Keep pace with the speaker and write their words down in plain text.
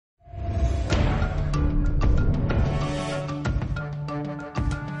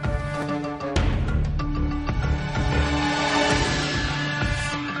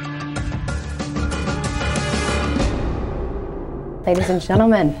Ladies and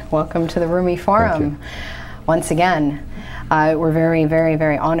gentlemen, welcome to the Rumi Forum. Once again, we're very, very,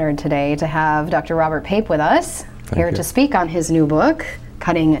 very honored today to have Dr. Robert Pape with us, here to speak on his new book,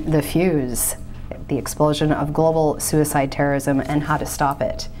 Cutting the Fuse, The Explosion of Global Suicide Terrorism and How to Stop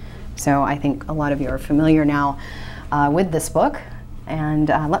It. So I think a lot of you are familiar now with this book, and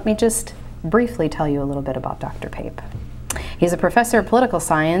let me just briefly tell you a little bit about Dr. Pape. He's a professor of political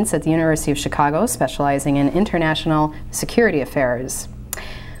science at the University of Chicago, specializing in international security affairs.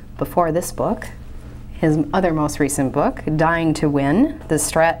 Before this book, his other most recent book, Dying to Win, the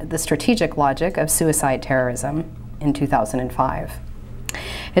Strategic Logic of Suicide Terrorism, in 2005.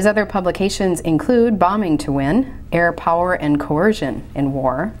 His other publications include Bombing to Win, Air Power and Coercion in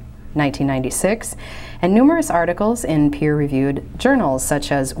War, 1996, and numerous articles in peer-reviewed journals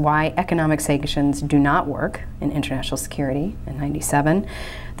such as Why Economic Sanctions Do Not Work in International Security in 97,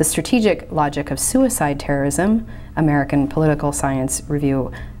 The Strategic Logic of Suicide Terrorism, American Political Science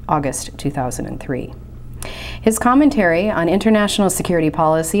Review, August 2003. His commentary on international security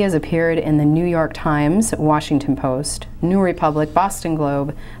policy has appeared in the New York Times, Washington Post, New Republic, Boston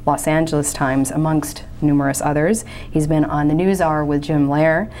Globe, Los Angeles Times, amongst numerous others. He's been on the NewsHour with Jim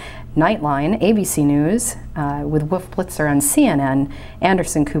Lehrer, Nightline, ABC News, with Wolf Blitzer on CNN,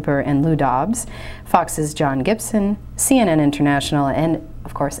 Anderson Cooper and Lou Dobbs, Fox's John Gibson, CNN International, and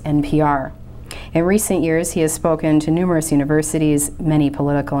of course NPR. In recent years, he has spoken to numerous universities, many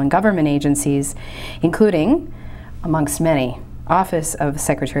political and government agencies, including, amongst many, Office of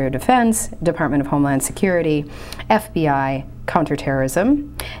Secretary of Defense, Department of Homeland Security, FBI,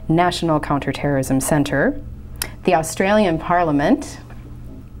 Counterterrorism, National Counterterrorism Center, the Australian Parliament,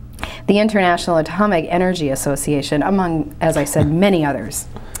 the International Atomic Energy Association, among, as I said, many others,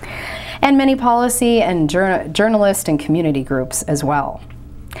 and many policy and journalist and community groups as well.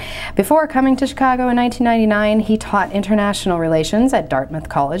 Before coming to Chicago in 1999, he taught international relations at Dartmouth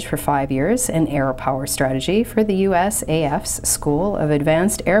College for 5 years and air power strategy for the USAF's School of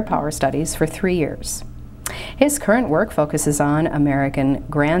Advanced Air Power Studies for 3 years. His current work focuses on American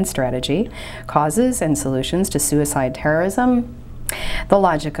grand strategy, causes and solutions to suicide terrorism, the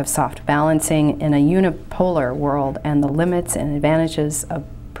logic of soft balancing in a unipolar world, and the limits and advantages of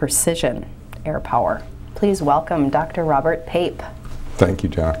precision air power. Please welcome Dr. Robert Pape. Thank you,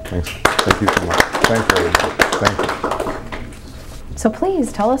 John. Thanks. Thank you so much. Thank you. Thank you. So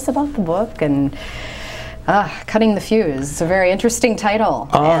please tell us about the book and Cutting the Fuse. It's a very interesting title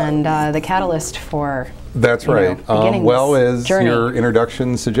and the catalyst for that's right. Well, as your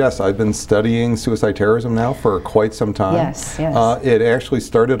introduction suggests, I've been studying suicide terrorism now for quite some time. Yes, yes. It actually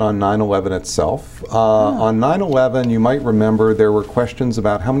started on 9/11 itself. On 9/11, you might remember there were questions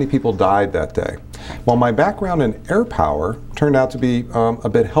about how many people died that day. Well, my background in air power turned out to be a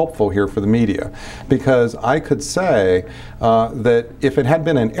bit helpful here for the media, because I could say that if it had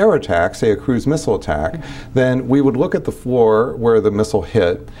been an air attack, say a cruise missile attack, then we would look at the floor where the missile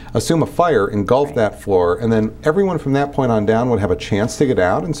hit, assume a fire engulfed that floor, and then everyone from that point on down would have a chance to get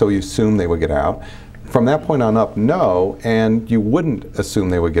out, and so you assume they would get out. From that point on up, no, and you wouldn't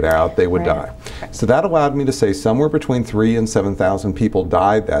assume they would get out, they would die. So that allowed me to say somewhere between 3,000 and 7,000 people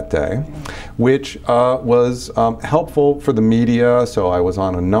died that day, which was helpful for the media. So I was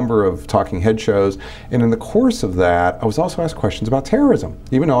on a number of talking head shows, and in the course of that, I was also asked questions about terrorism,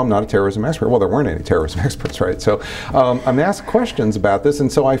 even though I'm not a terrorism expert. Well, there weren't any terrorism experts, right? So I'm asked questions about this, and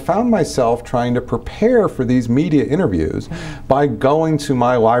so I found myself trying to prepare for these media interviews by going to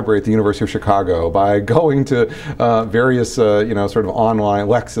my library at the University of Chicago, by going to various, sort of online,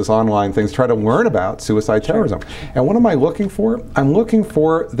 Lexis online things, try to learn about suicide terrorism. And what am I looking for? I'm looking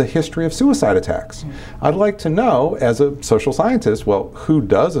for the history of suicide attacks. I'd like to know, as a social scientist, well, who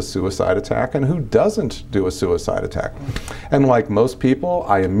does a suicide attack and who doesn't do a suicide attack? And like most people,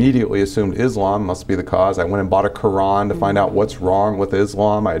 I immediately assumed Islam must be the cause. I went and bought a Quran to find out what's wrong with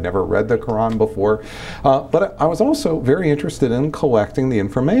Islam. I had never read the Quran before. But I was also very interested in collecting the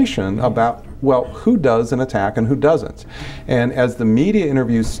information about, well, who does an attack and who doesn't? And as the media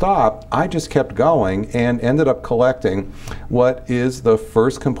interviews stopped, I just kept going and ended up collecting what is the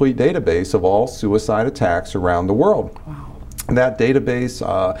first complete database of all suicide attacks around the world. Wow. That database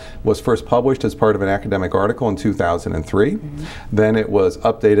was first published as part of an academic article in 2003. Then it was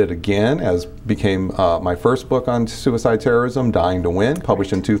updated again as became my first book on suicide terrorism, Dying to Win,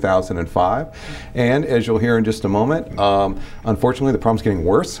 published in 2005. And as you'll hear in just a moment, unfortunately the problem's getting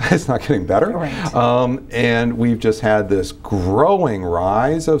worse. It's not getting better. Right. And we've just had this growing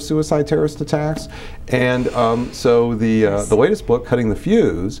rise of suicide terrorist attacks. And so the latest book, Cutting the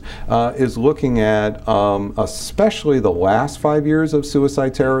Fuse, is looking at especially the last 5 years of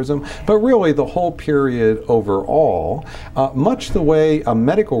suicide terrorism, but really the whole period overall, much the way a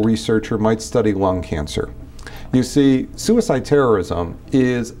medical researcher might study lung cancer. You see, suicide terrorism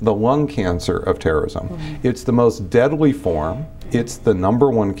is the lung cancer of terrorism. It's the most deadly form. It's the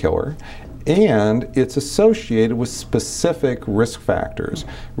 #1 killer. And it's associated with specific risk factors.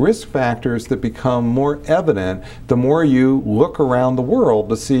 Risk factors that become more evident the more you look around the world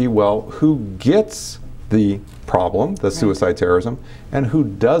to see, well, who gets the problem, the suicide terrorism, and who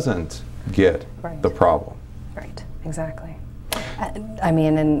doesn't get the problem. Right, exactly. I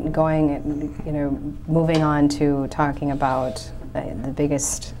mean, and going, you know, moving on to talking about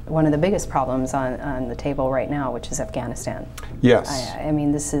one of the biggest problems on the table right now, which is Afghanistan. Yes. I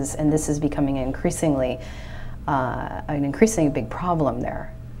mean, this is becoming an increasingly big problem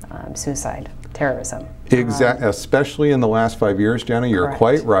there, suicide, terrorism. Exactly, especially in the last 5 years, Jenna, you're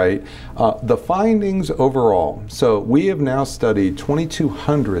quite right. The findings overall, so we have now studied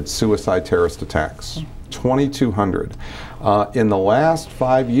 2,200 suicide terrorist attacks. 2,200. In the last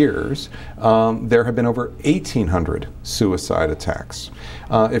 5 years, there have been over 1,800 suicide attacks.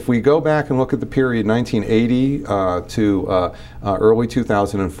 If we go back and look at the period 1980 to early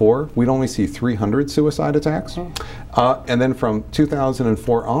 2004, we'd only see 300 suicide attacks. And then from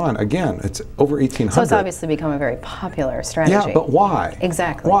 2004 on, again, it's over 1,800. So it's obviously become a very popular strategy. Yeah, but why?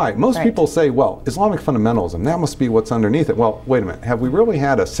 Exactly. Why? Most people say, well, Islamic fundamentalism, that must be what's underneath it. Well, wait a minute. Have we really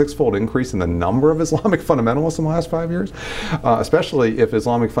had a 6-fold increase in the number of Islamic fundamentalists in the last 5 years? Especially if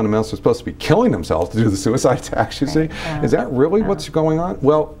Islamic fundamentalists are supposed to be killing themselves to do the suicide attacks, you see? Is that really what's going on?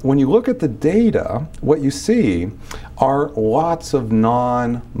 Well, when you look at the data, what you see are lots of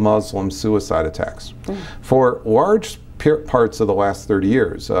non-Muslim suicide attacks. For large parts of the last 30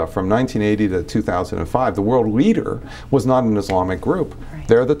 years, from 1980 to 2005, the world leader was not an Islamic group.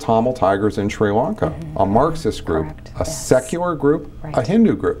 They're the Tamil Tigers in Sri Lanka, a Marxist group, a secular group, a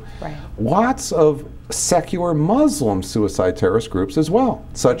Hindu group. Lots of secular Muslim suicide terrorist groups as well,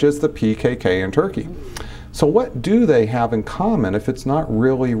 such as the PKK in Turkey. So what do they have in common if it's not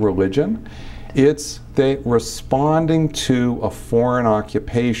really religion? It's they responding to a foreign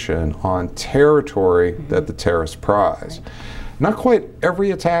occupation on territory that the terrorists prize. Not quite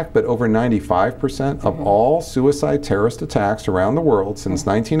every attack, but over 95% of all suicide terrorist attacks around the world since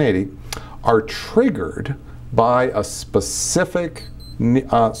 1980 are triggered by a specific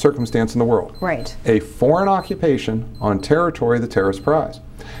circumstance in the world. A foreign occupation on territory the terrorists prize.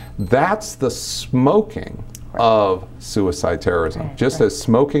 That's the smoking of suicide terrorism. Just as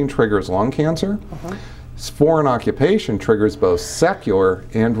smoking triggers lung cancer, foreign occupation triggers both secular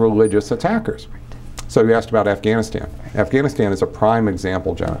and religious attackers. So you asked about Afghanistan. Afghanistan is a prime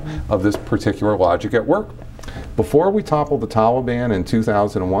example, Jenna, of this particular logic at work. Before we toppled the Taliban in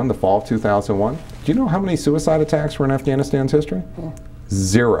 2001, the fall of 2001, do you know how many suicide attacks were in Afghanistan's history?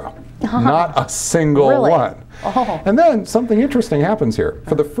 0. Not a single one. And then something interesting happens here.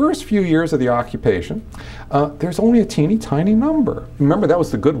 For the first few years of the occupation, there's only a teeny tiny number. Remember, that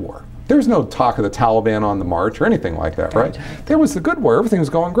was the good war. There's no talk of the Taliban on the march or anything like that, right? There was the good war. Everything was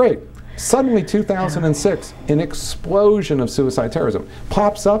going great. Suddenly, 2006, an explosion of suicide terrorism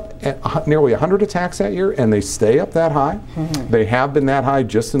pops up at nearly 100 attacks that year, and they stay up that high. They have been that high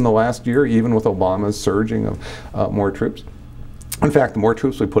just in the last year, even with Obama's surging of more troops. In fact, the more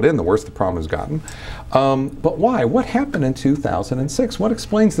troops we put in, the worse the problem has gotten. But why? What happened in 2006? What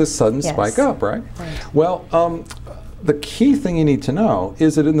explains this sudden spike up, right? Well, the key thing you need to know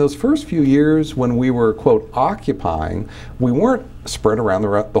is that in those first few years when we were, quote, occupying, we weren't spread around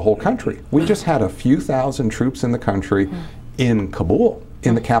the whole country. We just had a few thousand troops in the country in Kabul,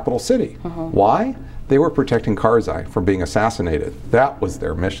 in the capital city. Why? They were protecting Karzai from being assassinated. That was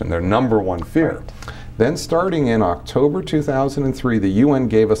their mission, their #1 fear. Then starting in October 2003, the UN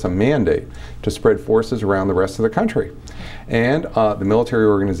gave us a mandate to spread forces around the rest of the country. And the military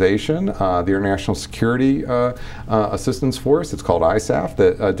organization, the International Security Assistance Force, it's called ISAF,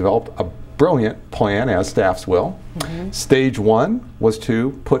 that developed a brilliant plan, as staffs will. Stage 1 was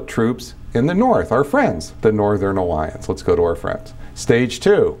to put troops in the north, our friends, the Northern Alliance. Let's go to our friends. Stage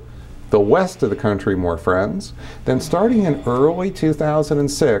 2. The west of the country, more friends. Then starting in early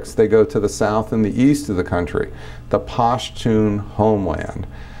 2006, they go to the south and the east of the country, the Pashtun homeland.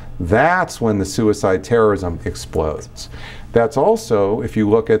 That's when the suicide terrorism explodes. That's also, if you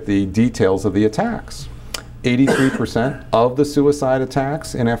look at the details of the attacks, 83% of the suicide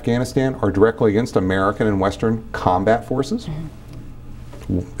attacks in Afghanistan are directly against American and Western combat forces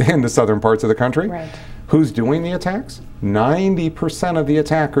in the southern parts of the country. Who's doing the attacks? 90% of the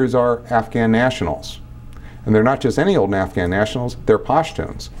attackers are Afghan nationals. And they're not just any old Afghan nationals, they're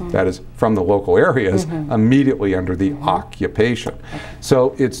Pashtuns, that is, from the local areas immediately under the occupation.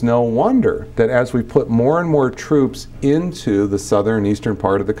 So it's no wonder that as we put more and more troops into the southern and eastern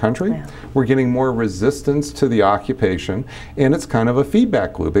part of the country, we're getting more resistance to the occupation, and it's kind of a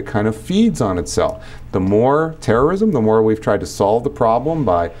feedback loop. It kind of feeds on itself. The more terrorism, the more we've tried to solve the problem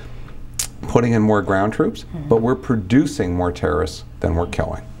by putting in more ground troops, but we're producing more terrorists than we're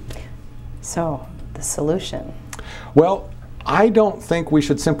killing. So, the solution? Well, I don't think we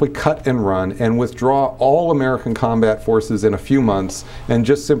should simply cut and run and withdraw all American combat forces in a few months and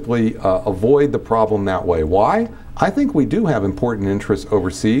just simply avoid the problem that way. Why? I think we do have important interests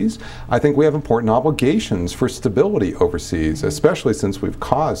overseas. I think we have important obligations for stability overseas, especially since we've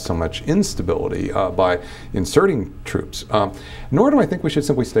caused so much instability by inserting troops. Nor do I think we should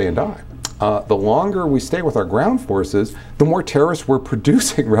simply stay and die. The longer we stay with our ground forces, the more terrorists we're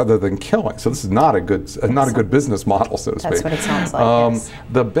producing rather than killing. So this is not a good business model, so to speak. That's what it sounds like. Yes.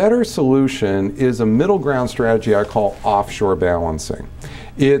 The better solution is a middle ground strategy I call offshore balancing.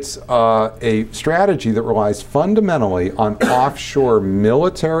 It's a strategy that relies fundamentally on offshore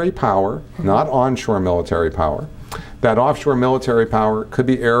military power, not onshore military power. That offshore military power could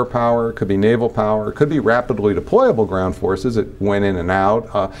be air power, could be naval power, could be rapidly deployable ground forces that went in and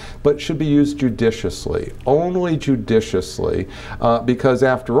out, but should be used judiciously, only judiciously, because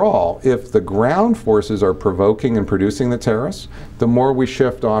after all, if the ground forces are provoking and producing the terrorists, the more we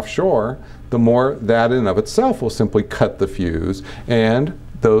shift offshore, the more that in and of itself will simply cut the fuse, and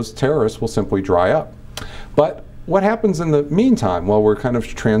those terrorists will simply dry up. But what happens in the meantime while we're kind of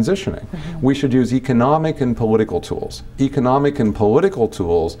transitioning? We should use economic and political tools. Economic and political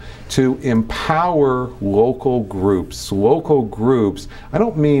tools to empower local groups. Local groups, I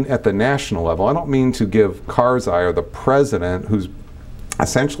don't mean at the national level. I don't mean to give Karzai or the president, who's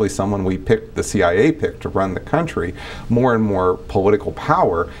essentially someone the CIA picked to run the country, more and more political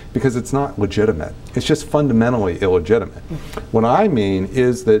power, because it's not legitimate. It's just fundamentally illegitimate. What I mean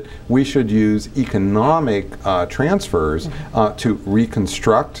is that we should use economic transfers to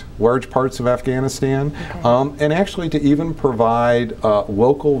reconstruct large parts of Afghanistan, and actually to even provide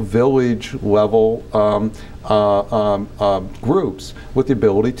local village level groups with the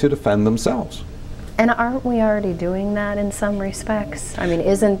ability to defend themselves. And aren't we already doing that in some respects? I mean,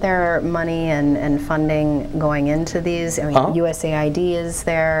 isn't there money and funding going into these? I mean, USAID is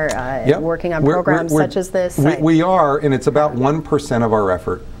there working on programs such as this? We are, and it's about 1% of our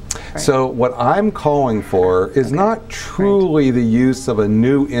effort. Right. So what I'm calling for is not truly the use of a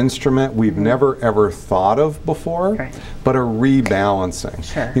new instrument we've never ever thought of before, but a rebalancing.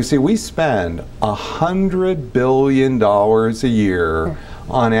 Sure. You see, we spend $100 billion a year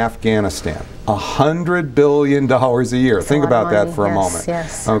on Afghanistan. $100 billion a year. Think about that for a moment.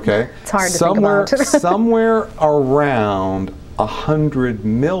 Yes. Okay. It's hard to think about. Somewhere around 100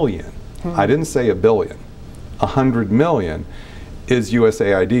 million. I didn't say a billion. 100 million is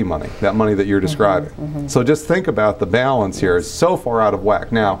USAID money, that money that you're describing. So just think about the balance here. It's so far out of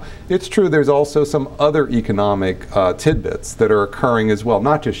whack. Now, it's true there's also some other economic tidbits that are occurring as well,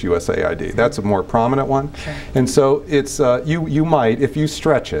 not just USAID. That's a more prominent one. And so it's you might, if you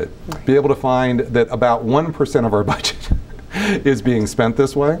stretch it, be able to find that about 1% of our budget is being spent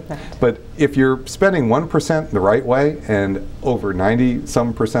this way. But if you're spending 1% the right way and over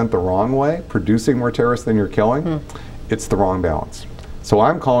 90-some% the wrong way, producing more terrorists than you're killing, it's the wrong balance. So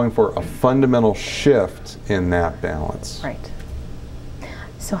I'm calling for a fundamental shift in that balance. Right.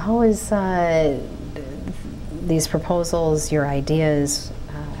 So how is these proposals, your ideas,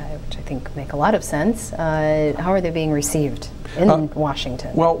 which I think make a lot of sense, how are they being received in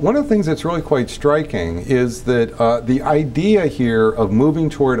Washington? Well, one of the things that's really quite striking is that the idea here of moving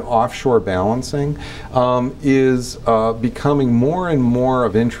toward offshore balancing is becoming more and more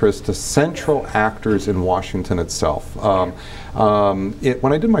of interest to central actors in Washington itself.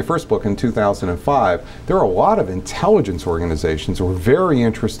 When I did my first book in 2005, there were a lot of intelligence organizations who were very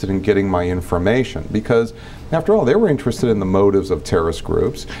interested in getting my information because, after all, they were interested in the motives of terrorist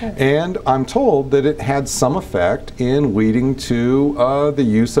groups, and I'm told that it had some effect in leading to the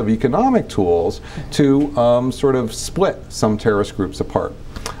use of economic tools to sort of split some terrorist groups apart.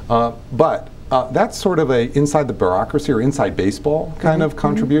 But that's sort of a inside the bureaucracy or inside baseball kind of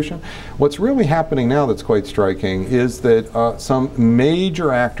contribution. What's really happening now that's quite striking is that some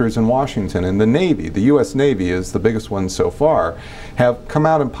major actors in Washington, and the Navy, the U.S. Navy is the biggest one so far, have come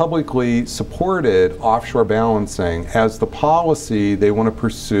out and publicly supported offshore balancing as the policy they want to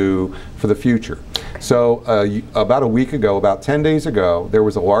pursue for the future. So about a week ago, about 10 days ago, there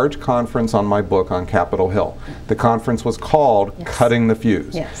was a large conference on my book on Capitol Hill. The conference was called Cutting the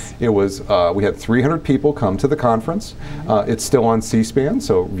Fuse. Yes. It was, we had 300 people come to the conference. It's still on C-SPAN,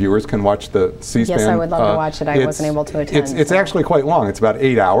 so viewers can watch the C-SPAN. Yes, I would love to watch it. I wasn't able to attend. It's actually quite long. It's about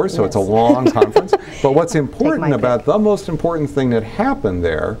 8 hours, so it's a long conference. But what's important about, the most important thing that happened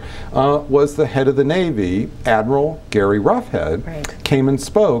there was the head of the Navy, Admiral Gary Ruffhead, came and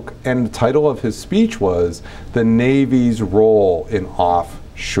spoke, and the title of his speech was "The Navy's Role in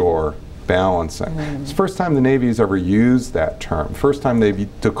Offshore Balancing." It's the first time the Navy has ever used that term, first time they've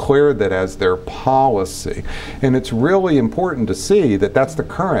declared that as their policy. And it's really important to see that that's the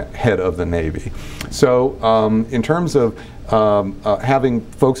current head of the Navy. So in terms of having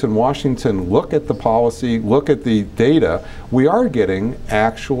folks in Washington look at the policy, look at the data, we are getting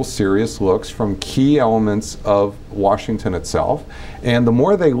actual serious looks from key elements of Washington itself. And the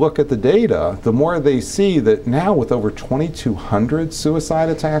more they look at the data, the more they see that now with over 2,200 suicide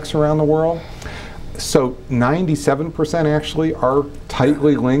attacks around the world, so 97% actually are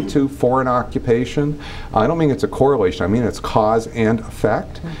tightly linked to foreign occupation. I don't mean it's a correlation, I mean it's cause and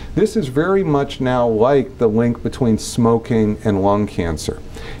effect. This is very much now like the link between smoking and lung cancer.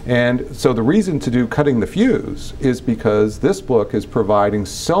 And so the reason to do Cutting the Fuse is because this book is providing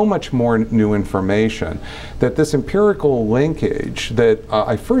so much more new information that this empirical linkage that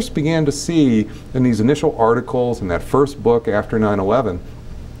I first began to see in these initial articles in that first book after 9/11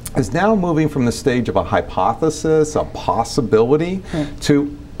 is now moving from the stage of a hypothesis, a possibility,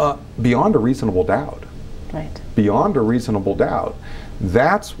 to beyond a reasonable doubt. Beyond a reasonable doubt.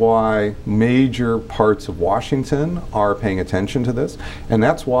 That's why major parts of Washington are paying attention to this, and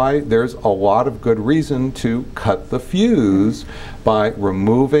that's why there's a lot of good reason to cut the fuse by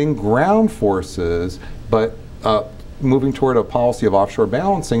removing ground forces, but moving toward a policy of offshore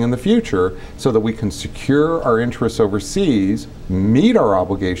balancing in the future so that we can secure our interests overseas, meet our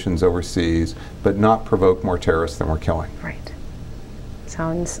obligations overseas, but not provoke more terrorists than we're killing. Right.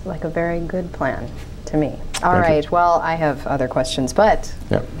 Sounds like a very good plan to me. All right, well, I have other questions, but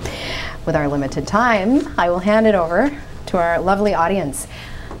with our limited time, I will hand it over to our lovely audience.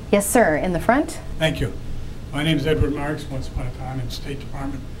 Yes, sir, in the front. Thank you. My name is Edward Marks, once upon a time in the State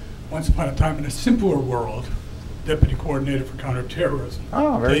Department, once upon a time in a simpler world, Deputy Coordinator for Counterterrorism.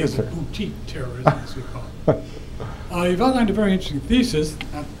 Oh, very good, sir. Boutique terrorism, as we call it. You've outlined a very interesting thesis,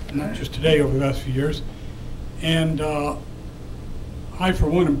 not just today, over the last few years. And I, for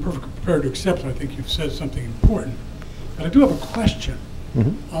one, am perfectly prepared to accept it. I think you've said something important. But I do have a question.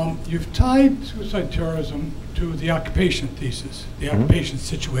 You've tied suicide terrorism to the occupation thesis, the occupation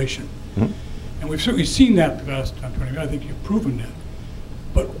situation. And we've certainly seen that the last 20 years. I think you've proven that.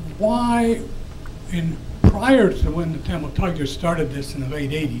 But why, prior to when the Tamil Tigers started this in the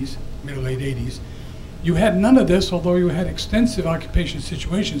late 80s, middle-late 80s, you had none of this, although you had extensive occupation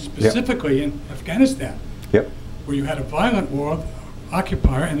situations, specifically in Afghanistan, where you had a violent war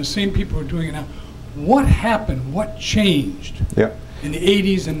occupier, and the same people are doing it now. What happened? What changed in the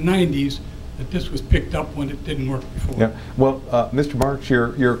 80s and 90s that this was picked up when it didn't work before? Well, Mr. Marks,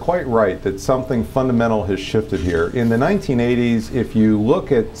 you're quite right that something fundamental has shifted here. In the 1980s, if you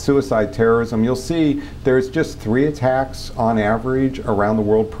look at suicide terrorism, you'll see there's just 3 attacks on average around the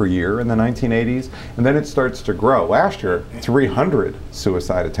world per year in the 1980s, and then it starts to grow. Last year, 300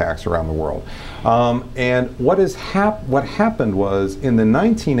 suicide attacks around the world. And what happened was, in the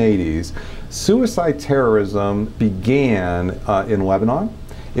 1980s, suicide terrorism began in Lebanon.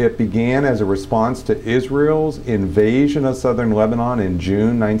 It began as a response to Israel's invasion of southern Lebanon in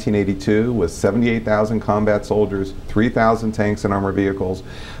June 1982 with 78,000 combat soldiers, 3,000 tanks and armored vehicles.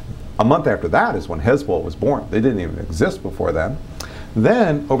 A month after that is when Hezbollah was born. They didn't even exist before then.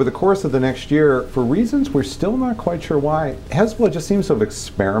 Then, over the course of the next year, for reasons we're still not quite sure why, Hezbollah just seems to have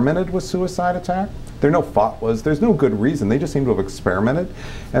experimented with suicide attack. There's no good reason. They just seem to have experimented.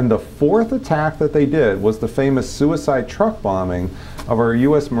 And the 4th attack that they did was the famous suicide truck bombing of our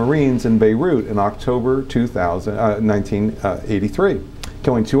U.S. Marines in Beirut in October 1983,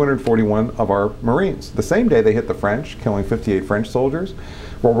 killing 241 of our Marines. The same day they hit the French, killing 58 French soldiers.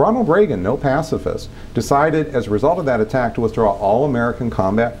 Well, Ronald Reagan, no pacifist, decided as a result of that attack to withdraw all American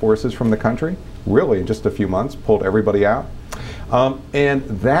combat forces from the country. Really, in just a few months, pulled everybody out. And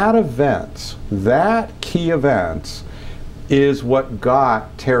that event, that key event, is what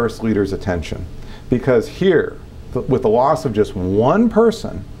got terrorist leaders' attention. Because here, with the loss of just one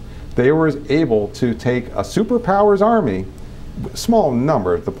person, they were able to take a superpowers army, small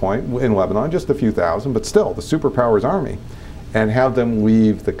number at the point in Lebanon, just a few thousand, but still the superpowers army, and have them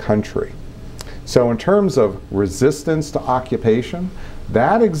leave the country. So in terms of resistance to occupation,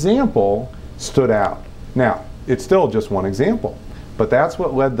 that example stood out. Now, it's still just one example, but that's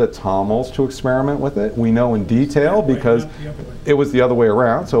what led the Tamils to experiment with it. We know in detail because it was the other way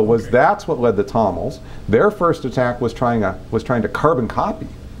around. So that's what led the Tamils. Their first attack was trying to carbon copy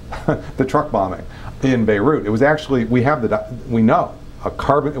the truck bombing in Beirut. It was actually, we know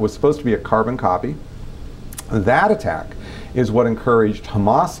it was supposed to be a carbon copy. That attack is what encouraged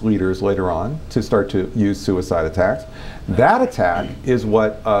Hamas leaders later on to start to use suicide attacks. That attack is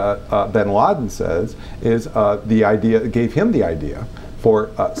what bin Laden says is gave him the idea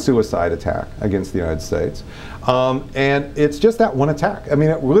for a suicide attack against the United States. And it's just that one attack. I mean,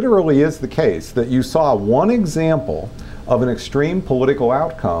 it literally is the case that you saw one example of an extreme political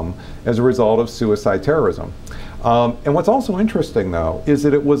outcome as a result of suicide terrorism. And what's also interesting, though, is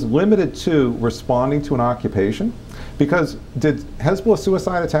that it was limited to responding to an occupation. Because did Hezbollah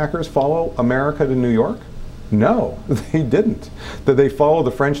suicide attackers follow America to New York? No, they didn't. Did they follow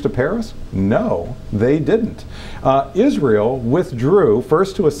the French to Paris? No, they didn't. Israel withdrew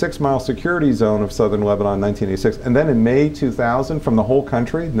first to a 6-mile security zone of southern Lebanon in 1986, and then in May 2000 from the whole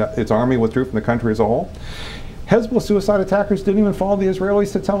country, its army withdrew from the country as a whole. Hezbollah suicide attackers didn't even follow the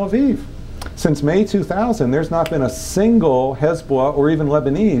Israelis to Tel Aviv. Since May 2000, there's not been a single Hezbollah or even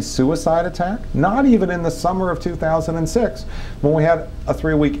Lebanese suicide attack, not even in the summer of 2006, when we had a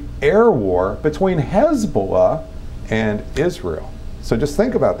 3-week air war between Hezbollah and Israel. So just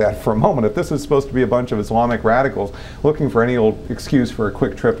think about that for a moment. If this is supposed to be a bunch of Islamic radicals looking for any old excuse for a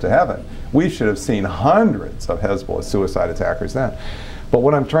quick trip to heaven, we should have seen hundreds of Hezbollah suicide attackers then. But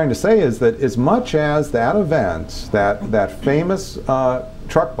what I'm trying to say is that as much as that event, that famous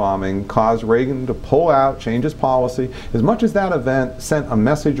truck bombing caused Reagan to pull out, change his policy, as much as that event sent a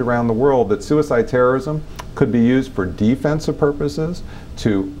message around the world that suicide terrorism could be used for defensive purposes,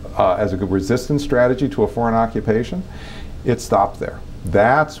 as a good resistance strategy to a foreign occupation, it stopped there.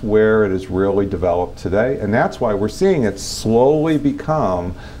 That's where it has really developed today, and that's why we're seeing it slowly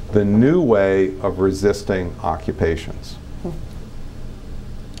become the new way of resisting occupations.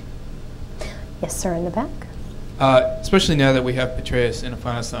 Yes, sir, in the back. Especially now that we have Petraeus in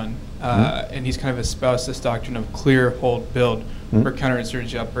Afghanistan, and he's kind of espoused this doctrine of clear, hold, build for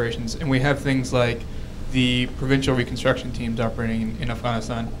counterinsurgency operations. And we have things like the provincial reconstruction teams operating in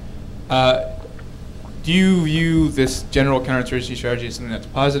Afghanistan. Do you view this general counterinsurgency strategy as something that's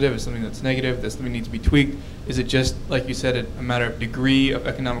positive, as something that's negative, that something needs to be tweaked? Is it just, like you said, a matter of degree of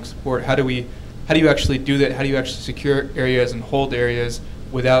economic support? How do you actually do that? How do you actually secure areas and hold areas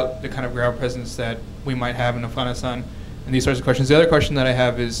without the kind of ground presence that we might have in Afghanistan, and these sorts of questions? The other question that I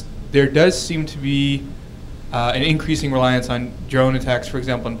have is, there does seem to be an increasing reliance on drone attacks, for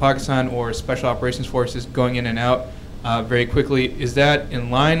example, in Pakistan, or special operations forces going in and out very quickly. Is that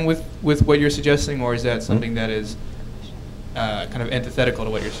in line with what you're suggesting, or is that something that is kind of antithetical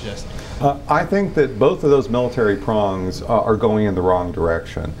to what you're suggesting? I think that both of those military prongs are going in the wrong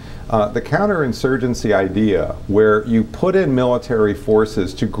direction. The counterinsurgency idea, where you put in military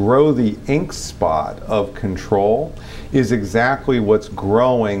forces to grow the ink spot of control, is exactly what's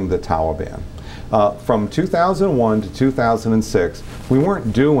growing the Taliban. From 2001 to 2006, we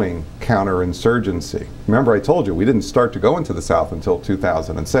weren't doing counterinsurgency. Remember, I told you we didn't start to go into the South until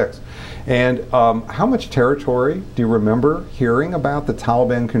 2006. And how much territory do you remember hearing about the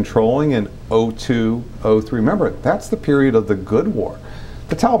Taliban controlling in 02, 03? Remember, that's the period of the good war.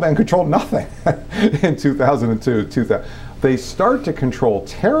 The Taliban controlled nothing in 2002, 2000. They start to control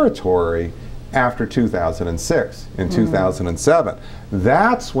territory after 2006, in 2007.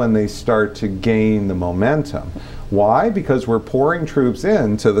 That's when they start to gain the momentum. Why? Because we're pouring troops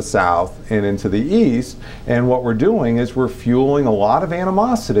into the south and into the east, and what we're doing is we're fueling a lot of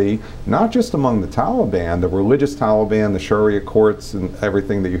animosity, not just among the Taliban, the religious Taliban, the Sharia courts and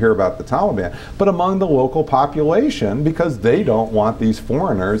everything that you hear about the Taliban, but among the local population, because they don't want these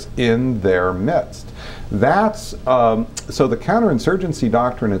foreigners in their midst. That's, so the counterinsurgency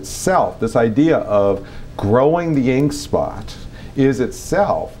doctrine itself, this idea of growing the ink spot, is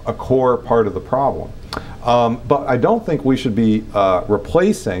itself a core part of the problem. But I don't think we should be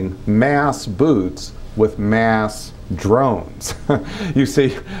replacing mass boots with mass drones. You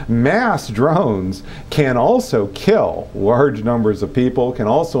see, mass drones can also kill large numbers of people, can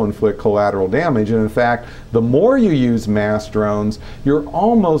also inflict collateral damage, and in fact, the more you use mass drones, you're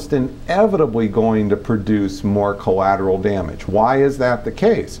almost inevitably going to produce more collateral damage. Why is that the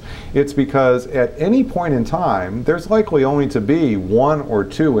case? It's because at any point in time, there's likely only to be 1 or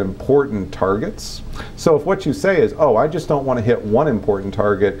 2 important targets. So if what you say is, oh, I just don't want to hit 1 important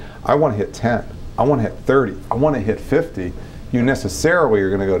target, I want to hit 10. I want to hit 30, I want to hit 50, you necessarily are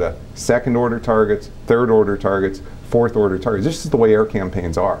going to go to 2nd order targets, 3rd order targets, 4th order targets. This is the way air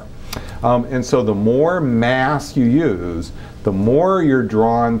campaigns are. And so the more mass you use, the more you're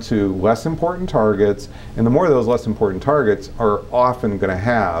drawn to less important targets, and the more those less important targets are often going to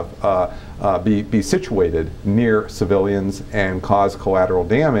have be situated near civilians and cause collateral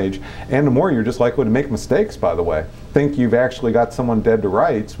damage, and the more you're just likely to make mistakes, by the way. Think you've actually got someone dead to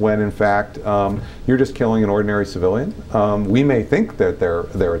rights when in fact you're just killing an ordinary civilian. We may think that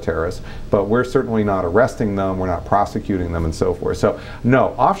they're a terrorist, but we're certainly not arresting them, we're not prosecuting them, and so forth. So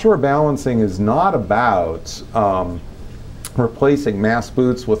no, offshore balancing is not about replacing mass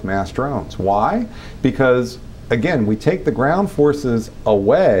boots with mass drones. Why? Because again, we take the ground forces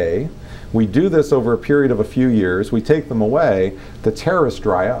away. We do this over a period of a few years. We take them away, the terrorists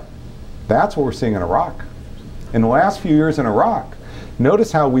dry up. That's what we're seeing in Iraq. In the last few years in Iraq,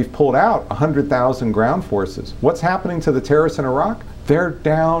 notice how we've pulled out 100,000 ground forces. What's happening to the terrorists in Iraq? They're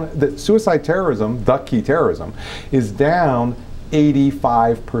down, the suicide terrorism, the key terrorism, is down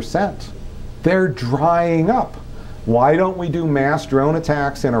 85%. They're drying up. Why don't we do mass drone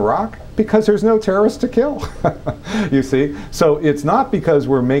attacks in Iraq? Because there's no terrorists to kill. You see? So it's not because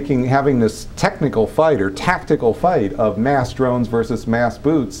we're having this technical fight or tactical fight of mass drones versus mass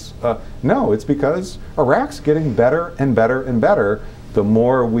boots. No, it's because Iraq's getting better and better and better the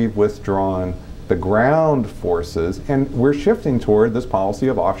more we've withdrawn the ground forces, and we're shifting toward this policy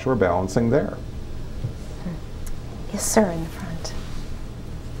of offshore balancing there. Yes, sir, in the front.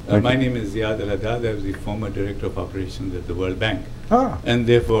 My name is Ziad Al-Haddad. I was the former Director of Operations at the World Bank. And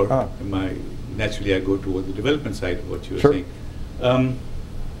therefore, naturally I go toward the development side of what you were saying.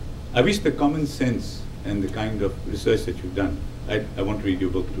 I wish the common sense and the kind of research that you've done, I want to read your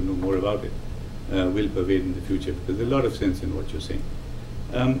book to know more about it, will pervade in the future, because there's a lot of sense in what you're saying.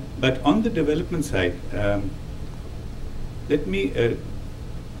 But on the development side, let me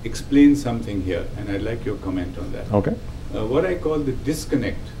explain something here, and I'd like your comment on that. Okay. What I call the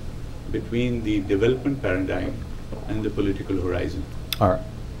disconnect between the development paradigm and the political horizon. All right.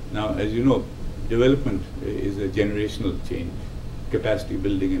 Now, as you know, development is a generational change, capacity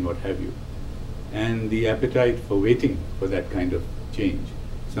building and what have you. And the appetite for waiting for that kind of change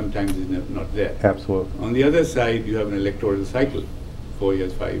sometimes is not there. Absolutely. On the other side, you have an electoral cycle, 4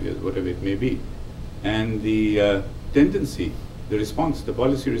 years, 5 years, whatever it may be. And the tendency, the response, the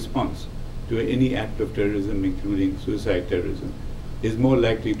policy response to any act of terrorism, including suicide terrorism, is more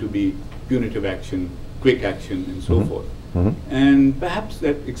likely to be punitive action, quick action, and so forth. And perhaps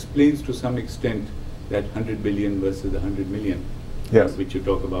that explains to some extent that 100 billion versus 100 million, which you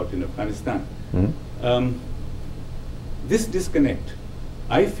talk about in Afghanistan. This disconnect,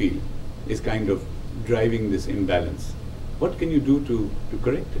 I feel, is kind of driving this imbalance. What can you do to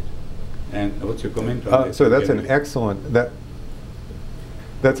correct it? And what's your comment on that? So that's an excellent,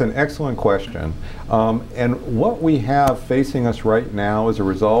 that's an excellent question. And what we have facing us right now as a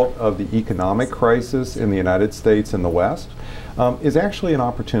result of the economic crisis in the United States and the West is actually an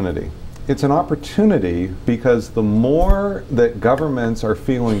opportunity. It's an opportunity because the more that governments are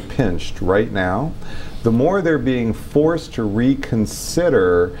feeling pinched right now, the more they're being forced to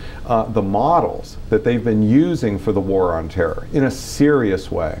reconsider the models that they've been using for the war on terror in a serious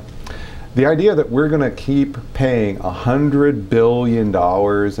way. The idea that we're going to keep paying $100 billion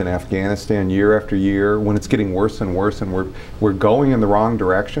in Afghanistan year after year when it's getting worse and worse and we're going in the wrong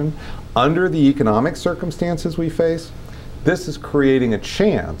direction, under the economic circumstances we face, this is creating a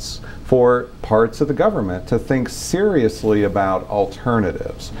chance for parts of the government to think seriously about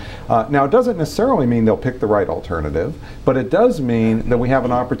alternatives. Now, it doesn't necessarily mean they'll pick the right alternative, but it does mean that we have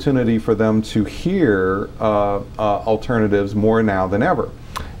an opportunity for them to hear alternatives more now than ever.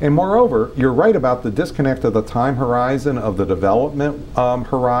 And moreover, you're right about the disconnect of the time horizon of the development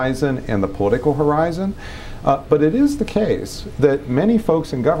horizon and the political horizon. But it is the case that many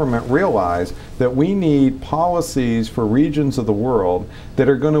folks in government realize that we need policies for regions of the world that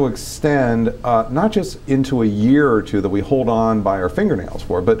are going to extend not just into a year or two that we hold on by our fingernails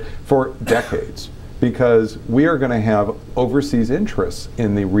for, but for decades. Because we are going to have overseas interests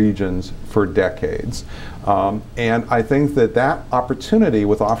in the regions for decades. And I think that that opportunity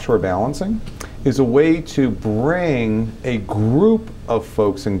with offshore balancing is a way to bring a group of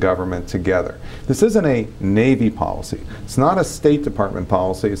folks in government together. This isn't a Navy policy. It's not a State Department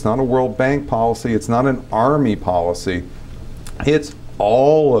policy. It's not a World Bank policy. It's not an Army policy. It's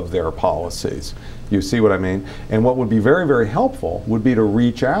all of their policies. You see what I mean? And what would be very, very helpful would be to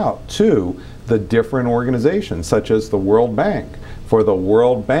reach out to the different organizations, such as the World Bank, for the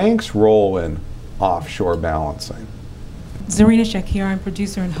World Bank's role in offshore balancing. Zarina Shakir, I'm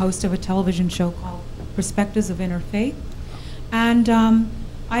producer and host of a television show called Perspectives of Interfaith. And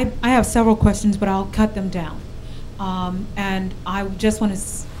I have several questions, but I'll cut them down. And I just want to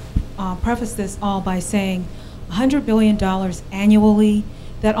preface this all by saying $100 billion annually,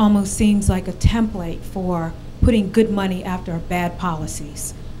 that almost seems like a template for putting good money after bad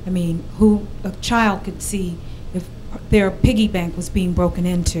policies. I mean, who a child could see if their piggy bank was being broken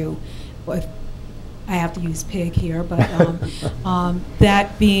into, if I have to use pig here, but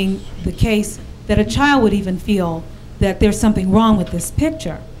that being the case, that a child would even feel that there's something wrong with this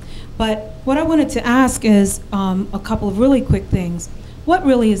picture. But what I wanted to ask is a couple of really quick things. What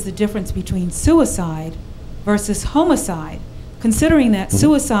really is the difference between suicide versus homicide, considering that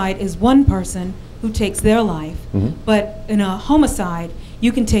suicide is one person who takes their life, but in a homicide,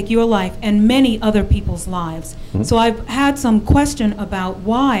 you can take your life and many other people's lives. So I've had some question about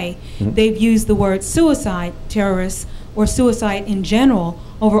why they've used the word suicide, terrorists, or suicide in general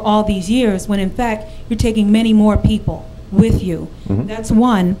over all these years, when in fact, you're taking many more people with you. That's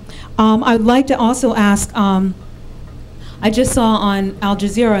one. I'd like to also ask, I just saw on Al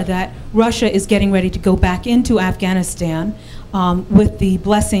Jazeera that Russia is getting ready to go back into Afghanistan with the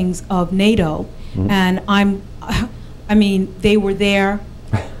blessings of NATO. And I mean, they were there,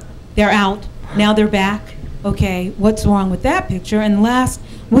 they're out, now they're back. Okay, what's wrong with that picture? And last,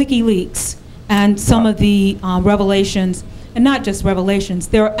 WikiLeaks and some of the revelations, and not just revelations,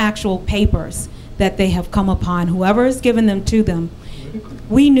 there are actual papers that they have come upon, whoever has given them to them.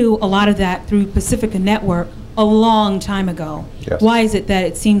 We knew a lot of that through Pacifica Network a long time ago. Yes. Why is it that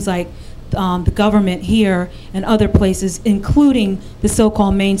it seems like the government here and other places, including the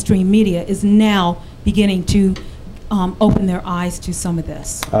so-called mainstream media, is now beginning to open their eyes to some of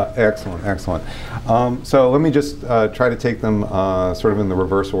this? Excellent, excellent. So let me just try to take them sort of in the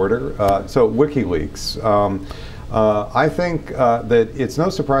reverse order. So WikiLeaks. I think that it's no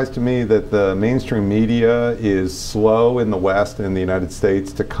surprise to me that the mainstream media is slow in the West and in the United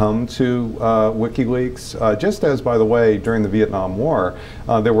States to come to WikiLeaks. Just as, by the way, during the Vietnam War,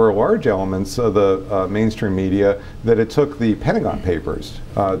 there were large elements of the mainstream media that it took the Pentagon Papers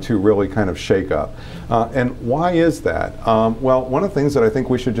to really kind of shake up. And why is that? Well, one of the things that I think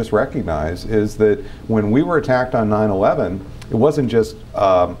we should just recognize is that when we were attacked on 9/11, it wasn't just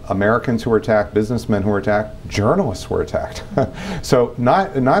Americans who were attacked, businessmen who were attacked, journalists were attacked. So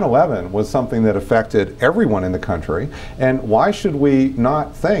 9/11 was something that affected everyone in the country, and why should we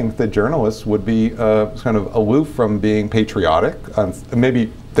not think that journalists would be kind of aloof from being patriotic?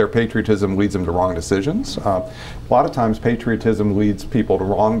 Maybe their patriotism leads them to wrong decisions. A lot of times patriotism leads people to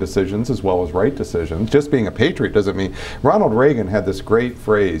wrong decisions as well as right decisions. Just being a patriot doesn't mean... Ronald Reagan had this great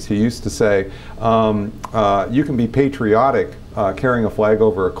phrase. He used to say, you can be patriotic carrying a flag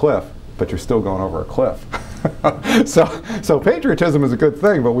over a cliff, but you're still going over a cliff. So patriotism is a good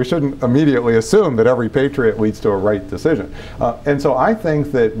thing, but we shouldn't immediately assume that every patriot leads to a right decision. And so I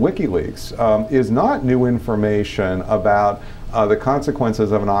think that WikiLeaks is not new information about the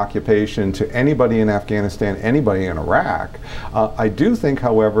consequences of an occupation to anybody in Afghanistan, anybody in Iraq. I do think,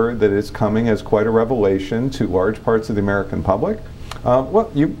 however, that it's coming as quite a revelation to large parts of the American public.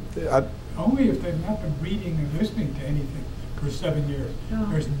 Only if they've not been reading and listening to anything for 7 years.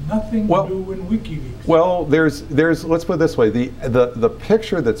 There's nothing new in WikiLeaks. Well, there's let's put it this way, the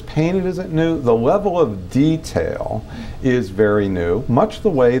picture that's painted isn't new, the level of detail is very new, much the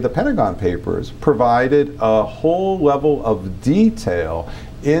way the Pentagon Papers provided a whole level of detail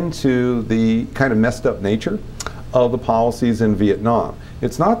into the kind of messed up nature of the policies in Vietnam.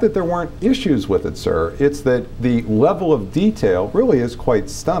 It's not that there weren't issues with it, sir. It's that the level of detail really is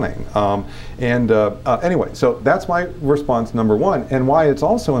quite stunning. Anyway, so that's my response number one, and why it's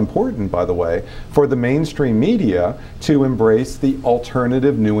also important, by the way, for the mainstream media to embrace the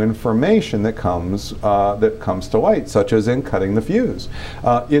alternative new information that comes to light, such as in Cutting the Fuse.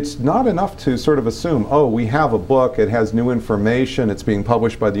 It's not enough to sort of assume, oh, we have a book, it has new information, it's being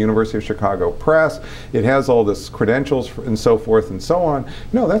published by the University of Chicago Press, it has all this credentials and so forth and so on.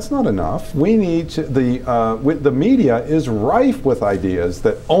 No, that's not enough. We need to, the media is rife with ideas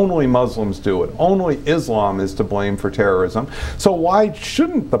that only Muslims do it, only Islam is to blame for terrorism. So why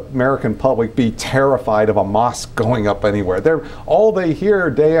shouldn't the American public be terrified of a mosque going up anywhere? All they hear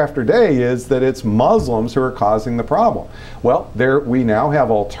day after day is that it's Muslims who are causing the problem. Well, we now have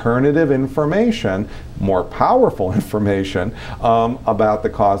alternative information, more powerful information about the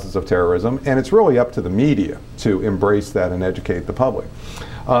causes of terrorism, and it's really up to the media to embrace that and educate the public.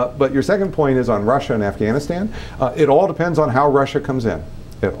 But your second point is on Russia and Afghanistan. It all depends on how Russia comes in.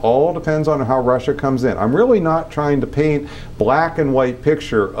 It all depends on how Russia comes in. I'm really not trying to paint black and white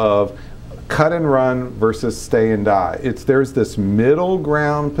picture of cut and run versus stay and die. There's this middle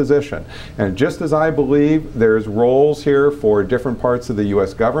ground position. And just as I believe there's roles here for different parts of the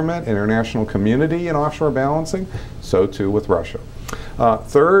US government, international community, and offshore balancing, so too with Russia.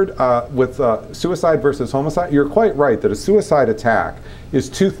 Third, with suicide versus homicide, you're quite right that a suicide attack is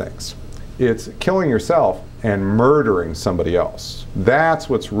two things. It's killing yourself and murdering somebody else. That's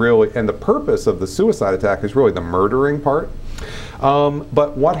what's really, and the purpose of the suicide attack is really the murdering part.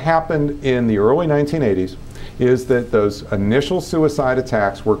 But what happened in the early 1980s is that those initial suicide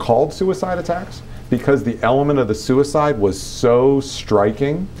attacks were called suicide attacks because the element of the suicide was so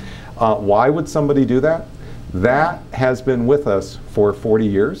striking. Why would somebody do that? That has been with us for 40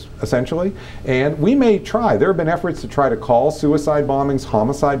 years, essentially. And we may try. There have been efforts to try to call suicide bombings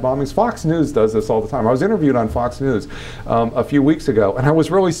homicide bombings. Fox News does this all the time. I was interviewed on Fox News a few weeks ago, and I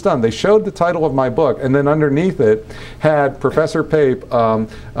was really stunned. They showed the title of my book, and then underneath it had Professor Pape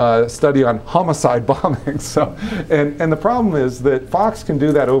study on homicide bombings. So, and the problem is that Fox can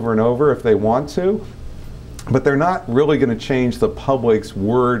do that over and over if they want to, but they're not really going to change the public's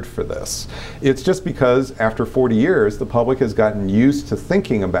word for this. It's just because after 40 years, the public has gotten used to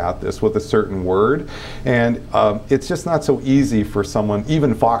thinking about this with a certain word, and it's just not so easy for someone,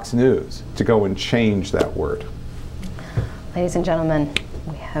 even Fox News, to go and change that word. Ladies and gentlemen,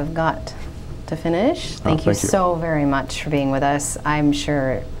 we have got to finish. Thank you so very much for being with us. I'm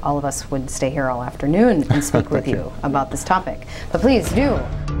sure all of us would stay here all afternoon and speak with you about this topic. But please do